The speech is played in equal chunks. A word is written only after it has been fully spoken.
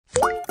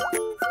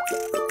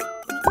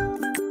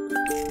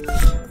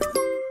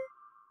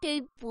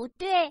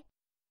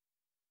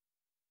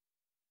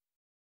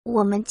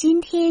我们今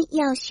天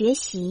要学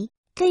习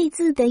对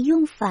字的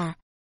用法，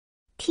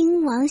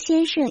听王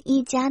先生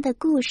一家的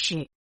故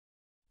事，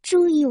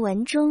注意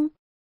文中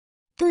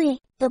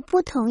对的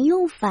不同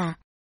用法。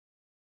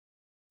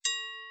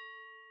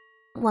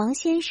王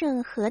先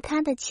生和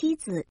他的妻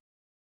子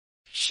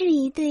是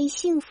一对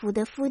幸福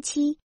的夫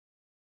妻，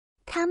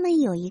他们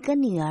有一个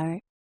女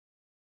儿，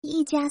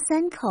一家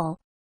三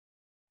口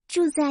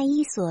住在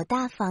一所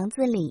大房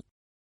子里。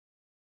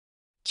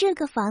这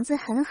个房子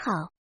很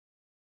好，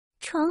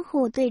窗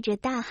户对着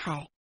大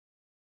海，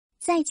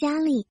在家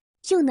里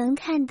就能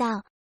看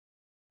到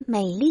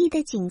美丽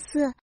的景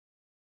色，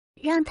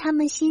让他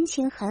们心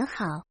情很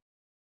好。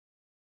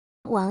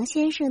王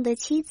先生的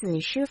妻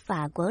子是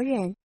法国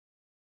人，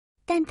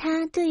但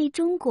他对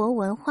中国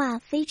文化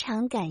非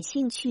常感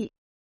兴趣，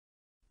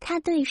他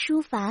对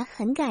书法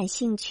很感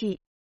兴趣，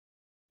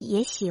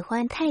也喜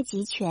欢太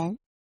极拳。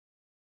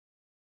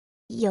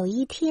有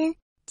一天，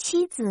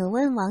妻子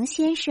问王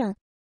先生，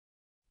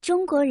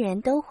中国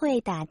人都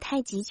会打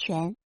太极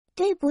拳，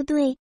对不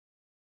对？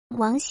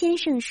王先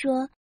生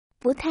说，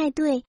不太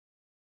对，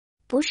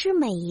不是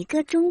每一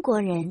个中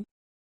国人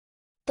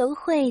都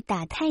会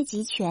打太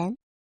极拳。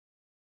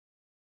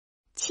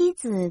妻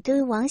子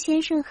对王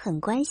先生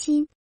很关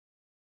心，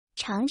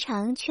常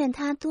常劝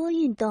他多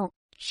运动，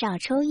少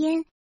抽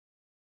烟，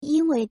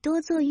因为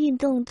多做运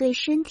动对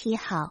身体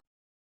好，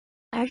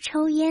而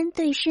抽烟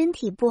对身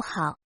体不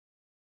好。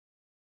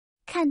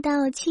看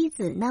到妻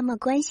子那么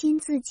关心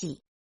自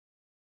己，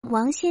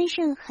王先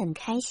生很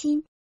开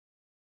心，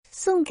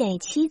送给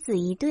妻子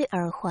一对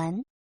耳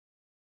环，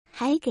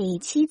还给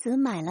妻子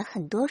买了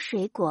很多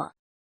水果。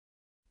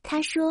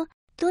他说，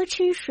多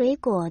吃水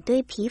果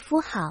对皮肤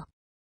好。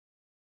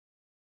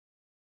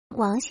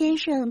王先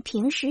生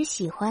平时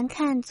喜欢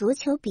看足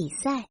球比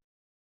赛，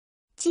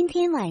今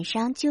天晚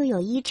上就有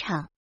一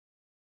场。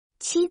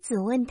妻子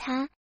问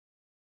他，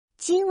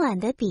今晚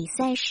的比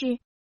赛是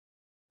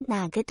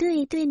哪个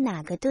队对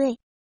哪个队？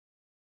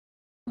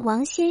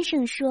王先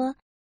生说，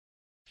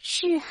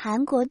是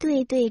韩国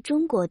队对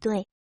中国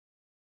队。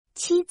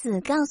妻子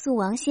告诉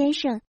王先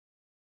生，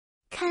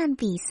看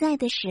比赛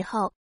的时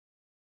候，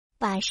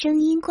把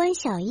声音关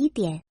小一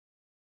点，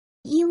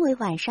因为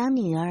晚上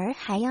女儿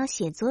还要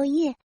写作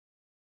业。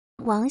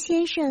王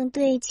先生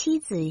对妻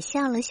子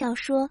笑了笑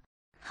说，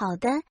好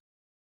的。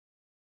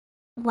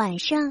晚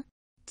上，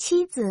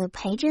妻子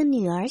陪着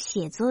女儿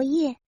写作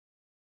业，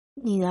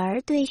女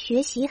儿对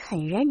学习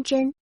很认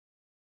真，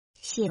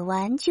写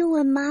完就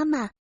问妈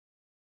妈，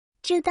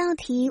这道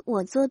题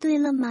我做对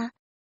了吗？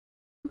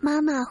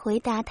妈妈回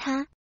答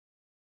她，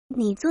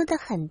你做得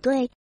很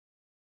对。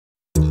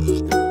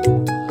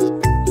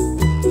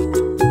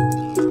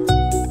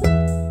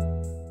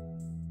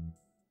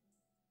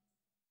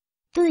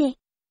对，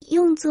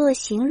用作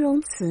形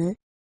容词，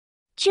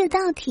这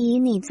道题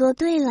你做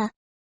对了。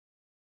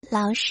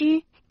老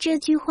师，这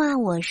句话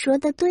我说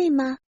的对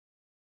吗？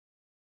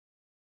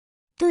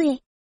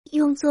对，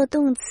用作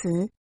动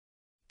词，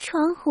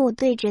窗户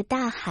对着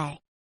大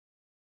海，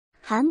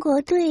韩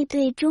国队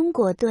对中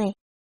国队。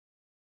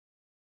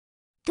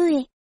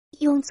对，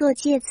用作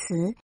介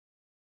词，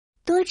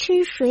多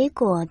吃水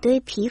果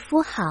对皮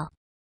肤好。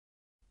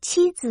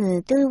妻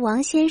子对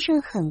王先生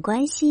很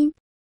关心。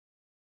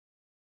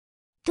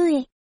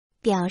对，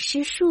表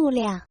示数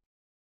量，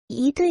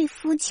一对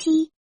夫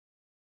妻，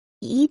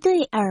一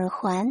对耳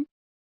环。